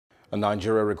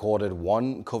Nigeria recorded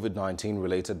 1 COVID-19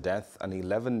 related death and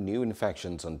 11 new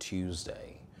infections on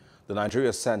Tuesday. The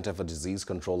Nigeria Center for Disease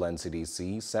Control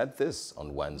 (NCDC) said this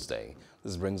on Wednesday.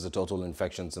 This brings the total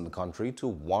infections in the country to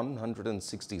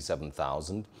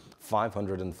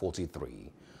 167,543.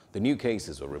 The new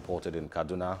cases were reported in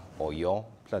Kaduna, Oyo,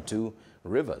 Plateau,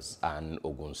 Rivers, and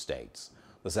Ogun states.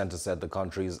 The center said the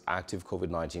country's active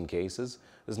COVID-19 cases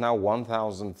is now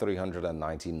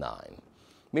 1,399.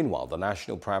 Meanwhile, the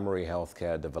National Primary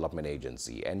Healthcare Development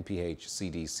Agency,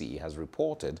 NPHCDC, has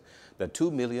reported that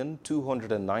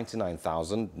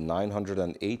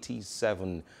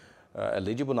 2,299,987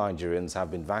 eligible Nigerians have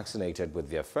been vaccinated with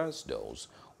their first dose,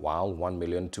 while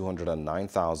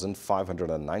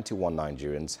 1,209,591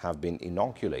 Nigerians have been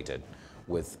inoculated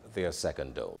with their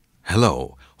second dose.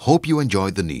 Hello, hope you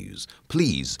enjoyed the news.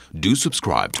 Please do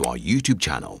subscribe to our YouTube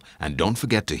channel and don't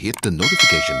forget to hit the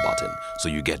notification button so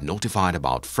you get notified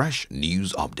about fresh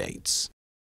news updates.